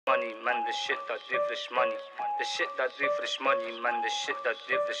money, man, the shit that do for shmoney. The shit that do for shmoney, man, the shit that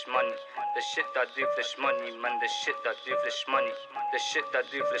do for shmoney. The shit that do for shmoney, man, the shit that do for shmoney. The shit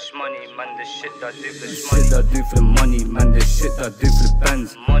that do for shmoney, man, the shit that do for shmoney. The shit that do for the money, man, the shit that do for the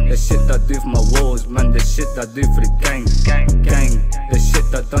bands. The shit that do for my walls, man, the shit that do for the gang. The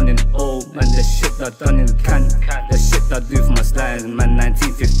shit that done in O, man, the shit that done in the can. The shit that do for my slides, man,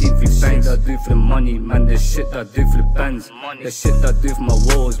 1915 free bangs. That do for the money, man, the shit that do for the bands. The shit that do for my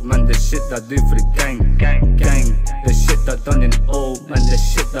walls, man, the shit that do for the gang. The shit that done in O, man, the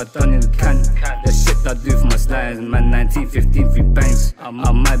shit that done in the can. The shit that do for my slides, man, 1915 free bangs. I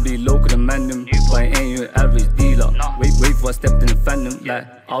might be local to man them, but I ain't your average dealer. Wait for I stepped in the phantom, like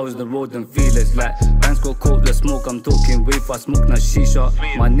I was the road and feelers. Like bands got cold, the smoke, I'm talking wait for I smoke, not shisha.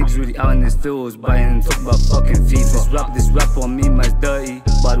 My niggas really out in his fields, buying talk about fucking FIFA. This rap on me, man's dirty,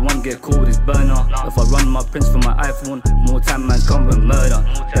 but I won't get cold, it's burner. If I run my prints for my iPhone, more time man's come with murder.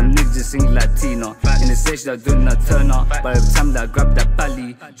 Them niggas just sing Latina, in the station that doing that turn up. By the time that I grab that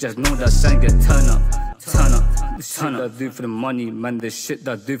belly, just know that son get turn up. The shit that I do for the money, man, the shit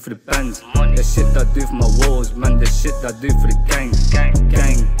that I do for the bands. The shit that I do for my walls, man, the shit that I do for the gang.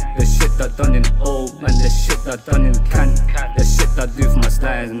 The shit that done in O, man, the shit that done in the can. The shit that I do for my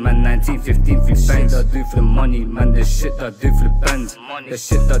slides, man, 1915 free bangs. That I do for the money, man, the shit that I do for the bands. The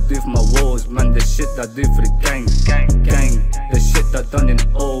shit that I do for my walls, man, the shit that I do for the gang. The shit that done in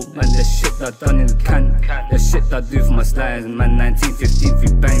O, man, the shit that done in the can. The shit that I do for my slides, man, 1915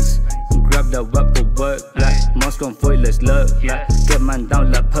 free bangs. Grab that weapon work, like mask on foil, let's lurk, like get man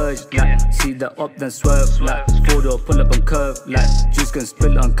down like purge, like see the up then swerve, like four door pull up and curve, like juice can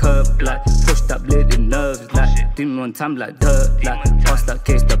spill on curve, like push that blade in nerves, like do me on time like dirt, like pass that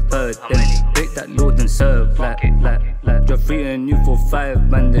case the bird, then break that load and serve, like drop 3 and you for 5,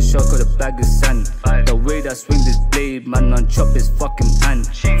 man, the shot got a bag of sand. The way that swing this blade, man, on chop his fucking hand.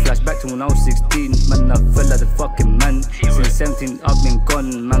 Flashback to when I was 16, man, I felt like the fucking man. Since 17 I've been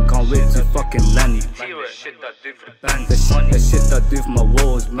gone, man, can't wait to fucking land. The shit that do for the band, The shit that I do for my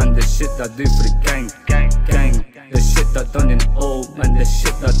walls, man, the shit that I do for the gang. The shit that done in O, man, the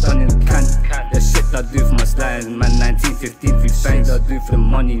shit that done in the can. The shit that I do for my slides, man, 1915 free bangs. That I do for the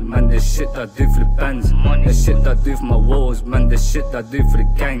money, man, the shit that I do for the bands. The shit that I do for my walls, man, the shit that I do for the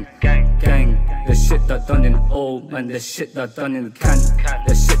gang. The shit that done in O, man, the shit that done in the can.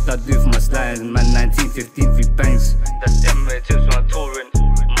 The shit that I do for my slides, man, 1915 free bangs. That's M tips when I'm touring.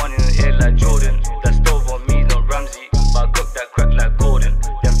 Money in the air like Jordan.